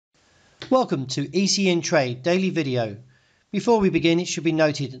Welcome to ECNTRADE daily video. Before we begin, it should be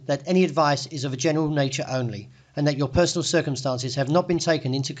noted that any advice is of a general nature only and that your personal circumstances have not been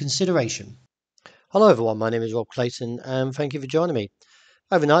taken into consideration. Hello everyone, my name is Rob Clayton and thank you for joining me.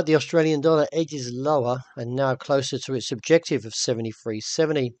 Overnight, the Australian dollar edges lower and now closer to its objective of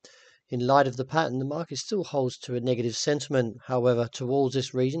 73.70. In light of the pattern, the market still holds to a negative sentiment. However, towards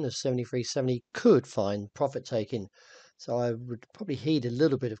this region of 73.70 could find profit taking. So I would probably heed a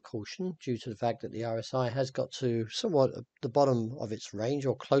little bit of caution due to the fact that the RSI has got to somewhat the bottom of its range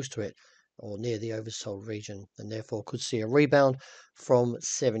or close to it or near the oversold region, and therefore could see a rebound from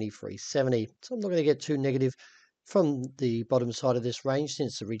 73.70. So I'm not going to get too negative from the bottom side of this range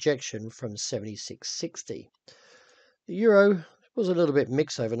since the rejection from 76.60. The euro was a little bit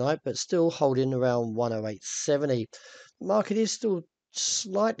mixed overnight, but still holding around 108.70. The market is still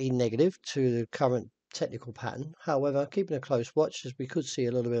slightly negative to the current technical pattern. However, keeping a close watch as we could see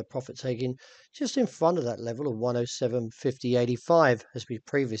a little bit of profit taking just in front of that level of 107.50.85 as we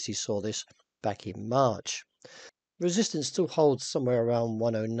previously saw this back in March. Resistance still holds somewhere around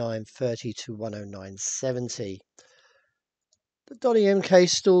 109.30 to 109.70. The $MK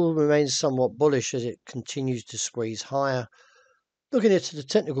still remains somewhat bullish as it continues to squeeze higher. Looking into the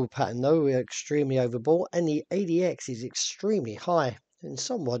technical pattern though, we're extremely overbought and the ADX is extremely high and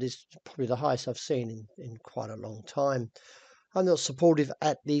somewhat is probably the highest I've seen in quite a long time. I'm not supportive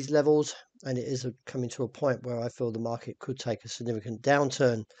at these levels and it is coming to a point where I feel the market could take a significant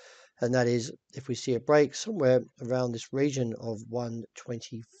downturn, and that is if we see a break somewhere around this region of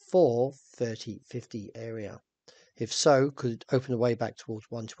 124.30.50 area. If so, could open the way back towards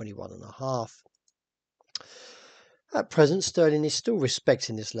 121.5. At present, sterling is still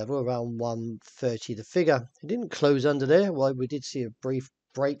respecting this level around 130 the figure. It didn't close under there, while we did see a brief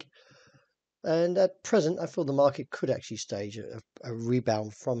break. And at present, I feel the market could actually stage a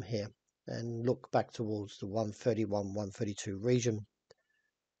rebound from here and look back towards the 131, 132 region.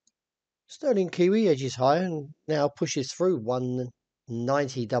 Sterling Kiwi edges higher and now pushes through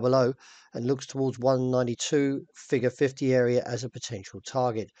 190.00 and looks towards 192 figure 50 area as a potential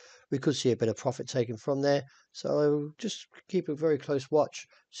target. We could see a bit of profit taken from there, so just keep a very close watch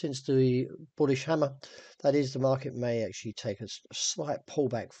since the bullish hammer. That is, the market may actually take a slight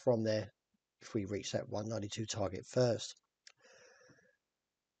pullback from there if we reach that 192 target first.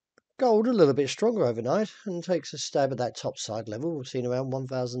 Gold a little bit stronger overnight and takes a stab at that top side level we've seen around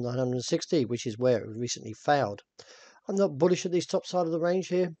 1,960, which is where it recently failed. I'm not bullish at this top side of the range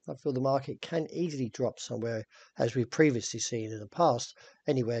here. I feel the market can easily drop somewhere, as we've previously seen in the past,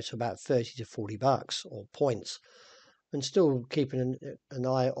 anywhere to about 30 to 40 bucks or points. And still keeping an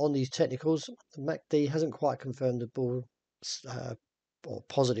eye on these technicals, the MACD hasn't quite confirmed the bull or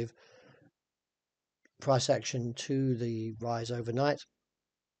positive price action to the rise overnight.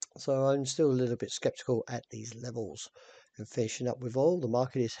 So I'm still a little bit skeptical at these levels. And finishing up with oil, the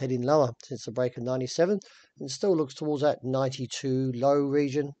market is heading lower since the break of 97 and still looks towards that 92 low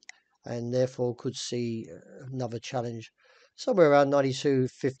region, and therefore could see another challenge somewhere around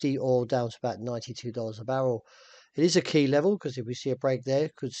 92.50 or down to about $92 a barrel. It is a key level because if we see a break there,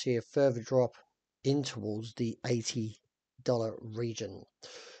 could see a further drop in towards the $80 region.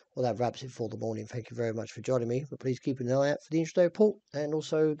 Well, that wraps it for the morning. Thank you very much for joining me. But please keep an eye out for the intraday report and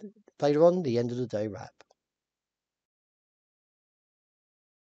also later on the end of the day wrap.